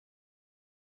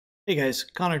Hey guys,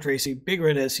 Connor Tracy, Big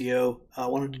Red SEO. I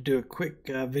wanted to do a quick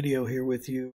video here with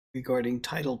you regarding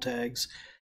title tags.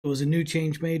 It was a new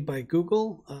change made by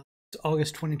Google, it's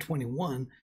August 2021,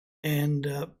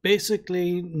 and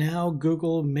basically now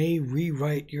Google may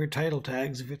rewrite your title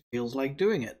tags if it feels like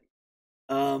doing it.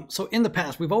 So in the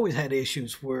past, we've always had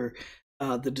issues where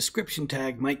the description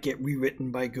tag might get rewritten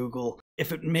by Google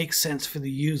if it makes sense for the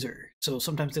user. So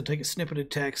sometimes they'll take a snippet of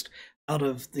text out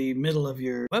of the middle of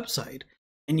your website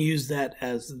and use that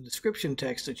as the description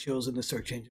text that shows in the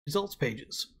search engine results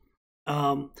pages.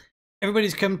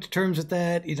 Everybody's come to terms with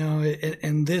that,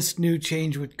 and this new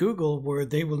change with Google where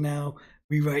they will now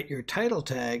rewrite your title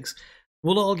tags,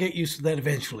 we'll all get used to that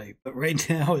eventually. But right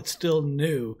now it's still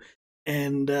new.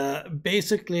 And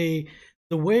basically,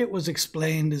 the way it was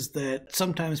explained is that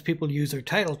sometimes people use their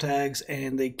title tags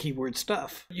and they keyword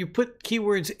stuff. You put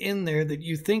keywords in there that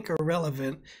you think are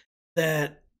relevant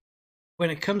that when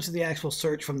it comes to the actual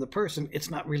search from the person, it's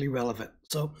not really relevant.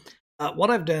 So what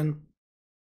I've done,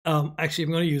 actually, I'm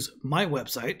going to use my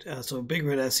website, so Big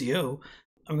Red SEO.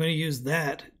 I'm going to use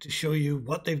that to show you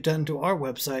what they've done to our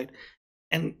website.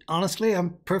 And honestly,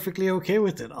 I'm perfectly okay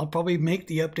with it. I'll probably make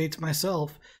the updates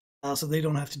myself so they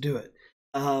don't have to do it.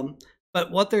 But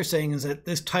what they're saying is that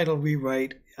this title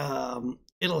rewrite,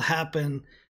 it'll happen,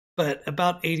 but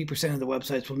about 80% of the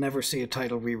websites will never see a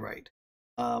title rewrite.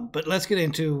 But let's get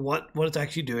into what it's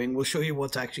actually doing. We'll show you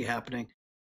what's actually happening.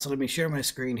 So let me share my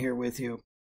screen here with you.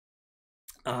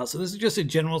 So this is just a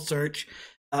general search.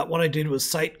 What I did was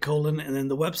site : and then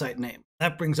the website name.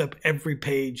 That brings up every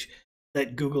page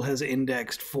that Google has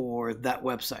indexed for that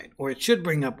website, or it should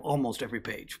bring up almost every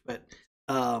page, but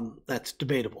that's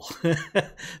debatable.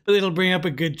 But it'll bring up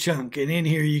a good chunk. And in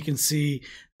here you can see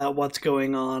what's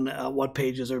going on, what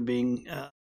pages are being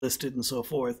listed and so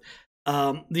forth.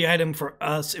 The item for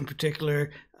us in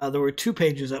particular, there were two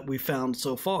pages that we found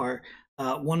so far.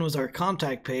 One was our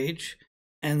contact page,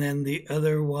 and then the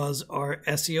other was our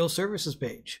SEO services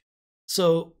page.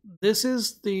 So this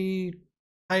is the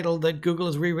title that Google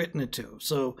has rewritten it to.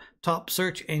 So top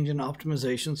search engine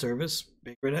optimization service,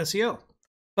 Big Red SEO.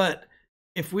 But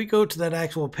if we go to that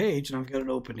actual page, and I've got it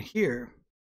open here,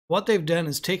 what they've done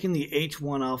is taken the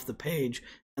H1 off the page,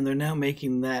 and they're now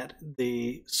making that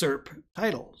the SERP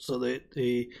title, so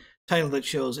the title that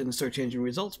shows in the search engine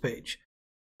results page.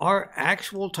 Our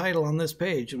actual title on this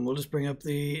page, and we'll just bring up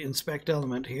the inspect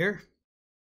element here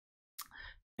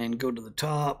and go to the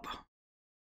top.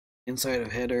 Inside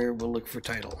of header, we'll look for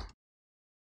title.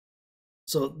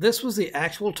 So this was the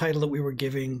actual title that we were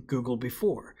giving Google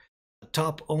before. The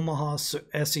top Omaha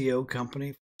SEO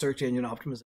Company search engine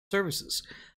optimization services.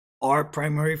 Our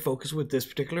primary focus with this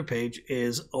particular page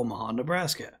is Omaha,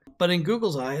 Nebraska. But in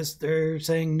Google's eyes, they're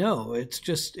saying no, it's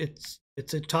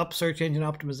a top search engine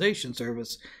optimization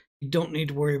service. You don't need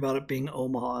to worry about it being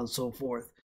Omaha and so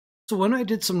forth. So when I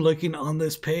did some looking on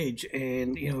this page,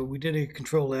 and we did a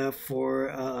control F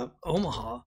for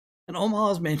Omaha, and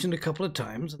Omaha is mentioned a couple of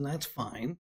times, and that's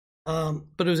fine. But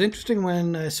it was interesting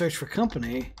when I searched for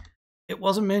company, it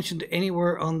wasn't mentioned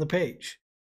anywhere on the page.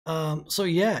 So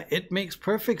yeah, it makes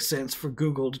perfect sense for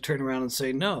Google to turn around and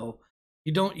say, no,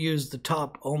 you don't use the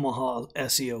top Omaha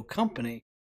SEO company.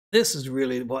 This is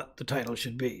really what the title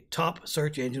should be, top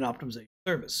search engine optimization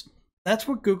service. That's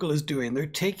what Google is doing. They're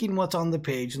taking what's on the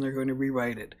page and they're going to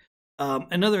rewrite it.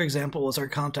 Another example was our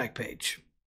contact page.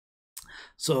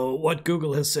 So what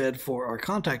Google has said for our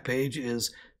contact page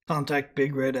is contact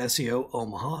Big Red SEO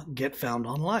Omaha, get found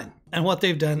online. And what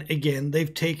they've done, again,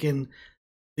 they've taken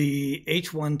the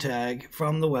H1 tag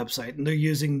from the website, and they're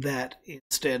using that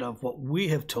instead of what we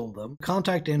have told them.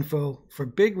 Contact info for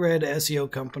Big Red SEO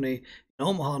Company in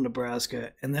Omaha,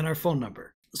 Nebraska, and then our phone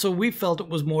number. So we felt it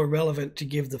was more relevant to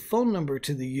give the phone number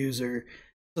to the user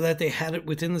so that they had it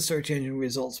within the search engine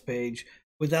results page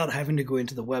without having to go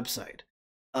into the website.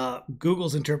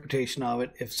 Google's interpretation of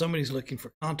it, if somebody's looking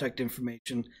for contact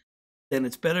information, then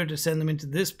it's better to send them into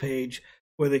this page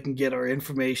where they can get our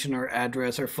information, our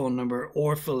address, our phone number,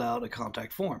 or fill out a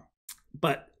contact form.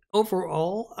 But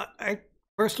overall, I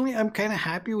personally, I'm kind of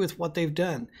happy with what they've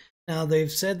done. Now,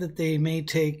 they've said that they may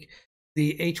take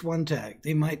the H1 tag.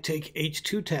 They might take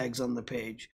H2 tags on the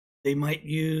page. They might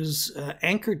use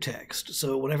anchor text.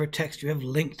 So whatever text you have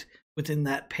linked within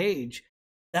that page,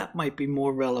 that might be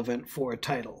more relevant for a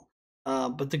title.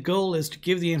 But the goal is to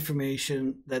give the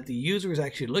information that the user is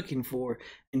actually looking for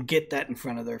and get that in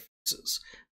front of their faces.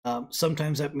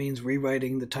 Sometimes that means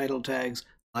rewriting the title tags.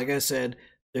 Like I said,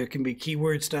 there can be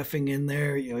keyword stuffing in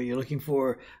there. You're looking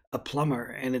for a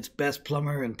plumber and it's best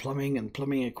plumber and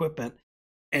plumbing equipment.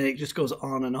 and it just goes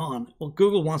on and on. Well,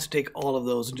 Google wants to take all of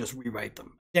those and just rewrite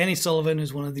them. Danny Sullivan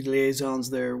is one of the liaisons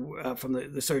there from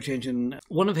the search engine.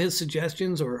 One of his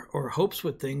suggestions or hopes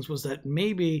with things was that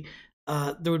maybe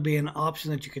there would be an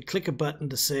option that you could click a button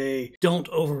to say, don't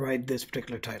override this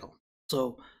particular title.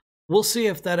 So we'll see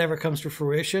if that ever comes to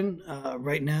fruition.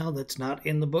 Right now, that's not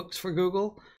in the books for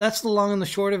Google. That's the long and the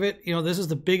short of it. You know, this is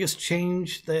the biggest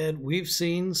change that we've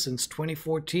seen since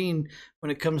 2014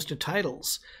 when it comes to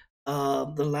titles.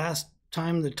 The last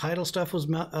time the title stuff was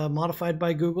modified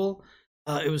by Google,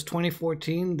 it was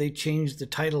 2014. They changed the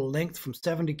title length from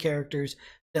 70 characters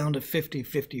down to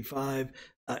 55.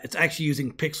 It's actually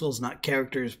using pixels, not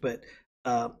characters, but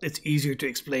it's easier to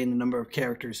explain the number of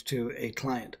characters to a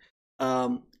client.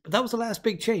 But that was the last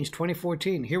big change,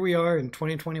 2014. Here we are in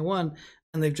 2021,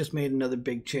 and they've just made another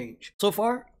big change. So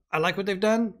far, I like what they've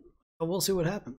done, but we'll see what happens.